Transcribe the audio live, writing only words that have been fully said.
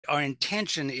our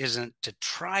intention isn't to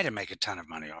try to make a ton of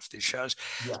money off these shows.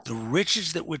 Yeah. The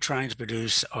riches that we're trying to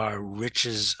produce are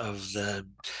riches of the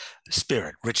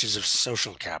spirit, riches of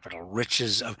social capital,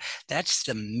 riches of that's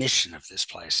the mission of this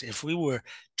place. If we were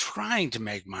trying to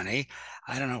make money,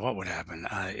 I don't know what would happen.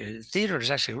 Theater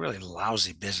is actually a really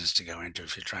lousy business to go into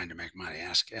if you're trying to make money.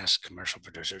 Ask commercial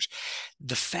producers.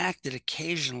 The fact that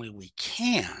occasionally we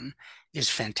can is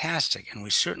fantastic, and we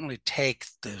certainly take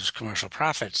those commercial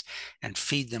profits and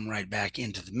feed them right back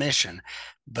into the mission.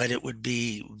 But it would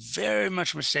be very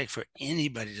much a mistake for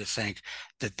anybody to think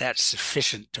that that's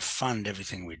sufficient to fund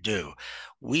everything we do.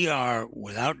 We are,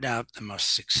 without doubt, the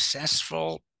most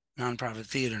successful nonprofit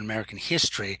theater in American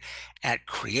history at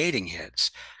creating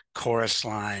hits. Chorus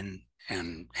Line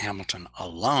and Hamilton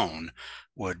alone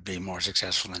would be more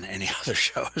successful than any other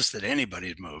shows that anybody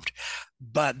had moved.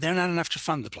 But they're not enough to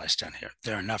fund the place down here.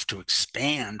 They're enough to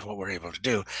expand what we're able to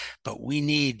do. But we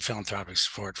need philanthropic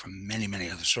support from many, many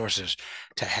other sources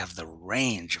to have the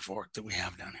range of work that we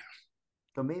have down here.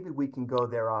 So maybe we can go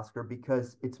there, Oscar,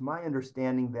 because it's my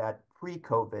understanding that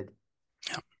pre-COVID,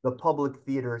 Yeah, the public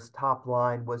theater's top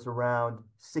line was around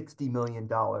 $60 million.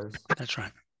 that's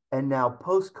right. And now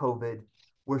post-COVID,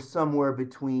 we're somewhere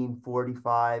between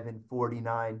 45 and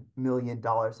 $49 million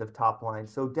of top line.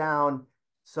 So down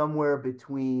somewhere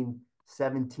between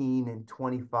 17 and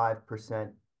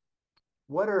 25%.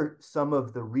 What are some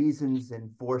of the reasons and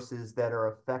forces that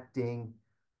are affecting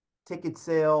ticket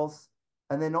sales?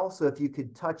 And then also, if you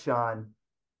could touch on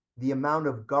the amount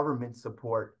of government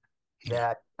support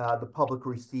Yeah. that the public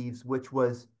receives, which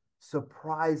was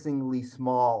surprisingly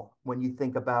small when you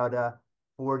think about a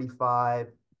 45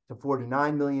 to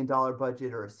 $49 million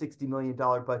budget or a $60 million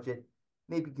budget.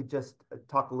 Maybe you could just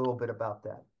talk a little bit about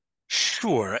that.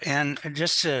 Sure. And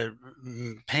just to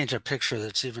paint a picture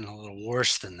that's even a little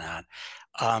worse than that,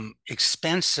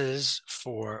 expenses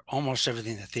for almost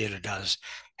everything the theater does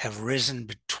have risen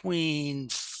between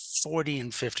 40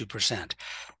 and 50%.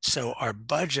 So our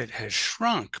budget has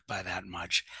shrunk by that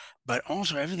much, but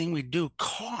also everything we do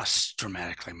costs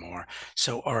dramatically more.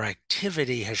 So our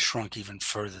activity has shrunk even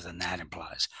further than that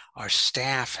implies. Our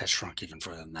staff has shrunk even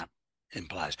further than that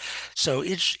implies. So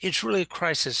it's really a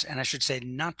crisis, and I should say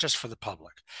not just for the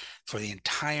public, for the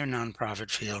entire nonprofit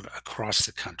field across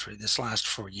the country. This last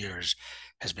 4 years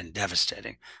has been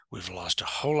devastating. We've lost a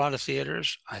whole lot of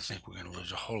theaters. I think we're going to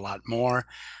lose a whole lot more.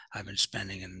 I've been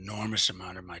spending an enormous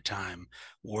amount of my time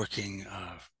working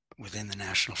within the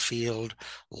national field,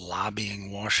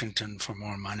 lobbying Washington for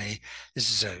more money.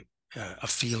 This is a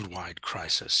field-wide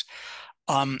crisis.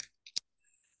 Um,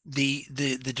 the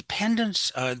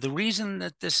dependence, the reason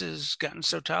that this has gotten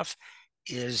so tough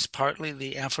is partly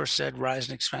the aforesaid rise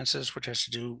in expenses, which has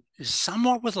to do is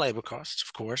somewhat with labor costs,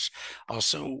 of course,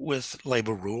 also with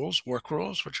labor rules, work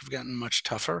rules, which have gotten much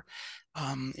tougher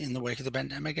in the wake of the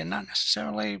pandemic, and not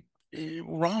necessarily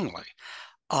wrongly.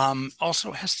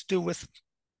 Also has to do with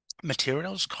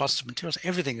materials, costs of materials.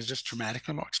 Everything is just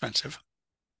dramatically more expensive.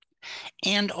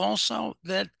 And also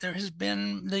that there has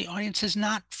been, the audience has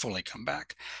not fully come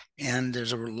back. And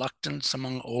there's a reluctance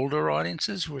among older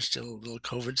audiences who are still a little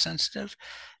COVID sensitive.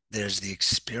 There's the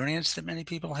experience that many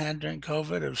people had during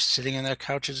COVID of sitting on their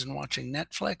couches and watching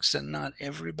Netflix, and not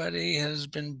everybody has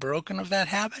been broken of that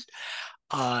habit.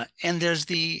 And there's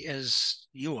the, as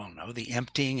you all know, the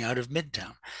emptying out of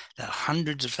Midtown. The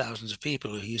hundreds of thousands of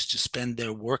people who used to spend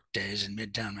their work days in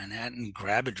Midtown Manhattan,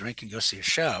 grab a drink and go see a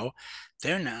show,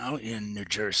 they're now in New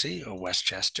Jersey or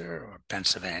Westchester or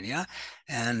Pennsylvania,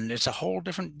 and it's a whole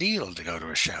different deal to go to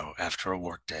a show after a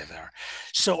work day there.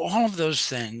 So all of those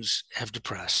things have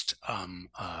depressed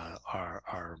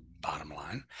our bottom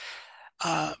line.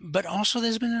 But also,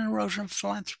 there's been an erosion of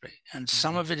philanthropy, and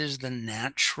some Mhm. of it is the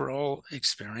natural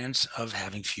experience of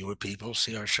having fewer people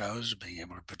see our shows, being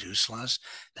able to produce less.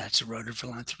 That's eroded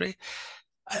philanthropy.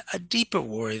 A deeper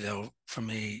worry, though, for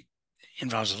me,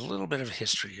 involves a little bit of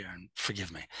history here, and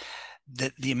forgive me,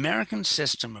 that the American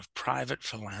system of private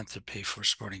philanthropy for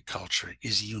supporting culture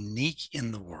is unique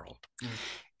in the world. Mm.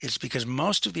 It's because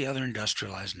most of the other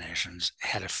industrialized nations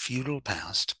had a feudal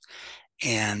past,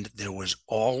 and there was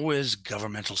always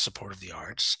governmental support of the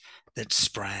arts that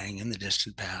sprang in the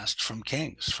distant past from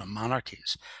kings, from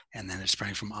monarchies, and then it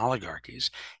sprang from oligarchies.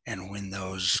 And when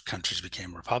those countries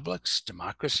became republics,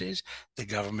 democracies, the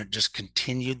government just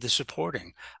continued the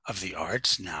supporting of the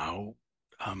arts. Now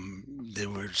they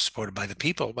were supported by the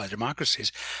people, by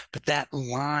democracies, but that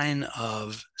line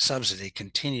of subsidy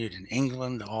continued in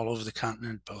England, all over the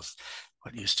continent, both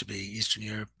what used to be Eastern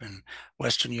Europe and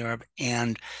Western Europe.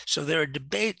 And so there are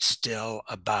debates still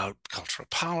about cultural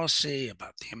policy,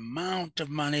 about the amount of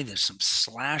money. There's some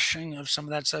slashing of some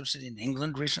of that subsidy in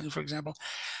England recently, for example,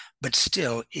 but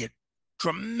still it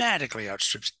dramatically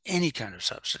outstrips any kind of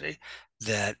subsidy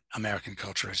that American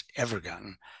culture has ever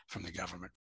gotten from the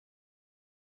government.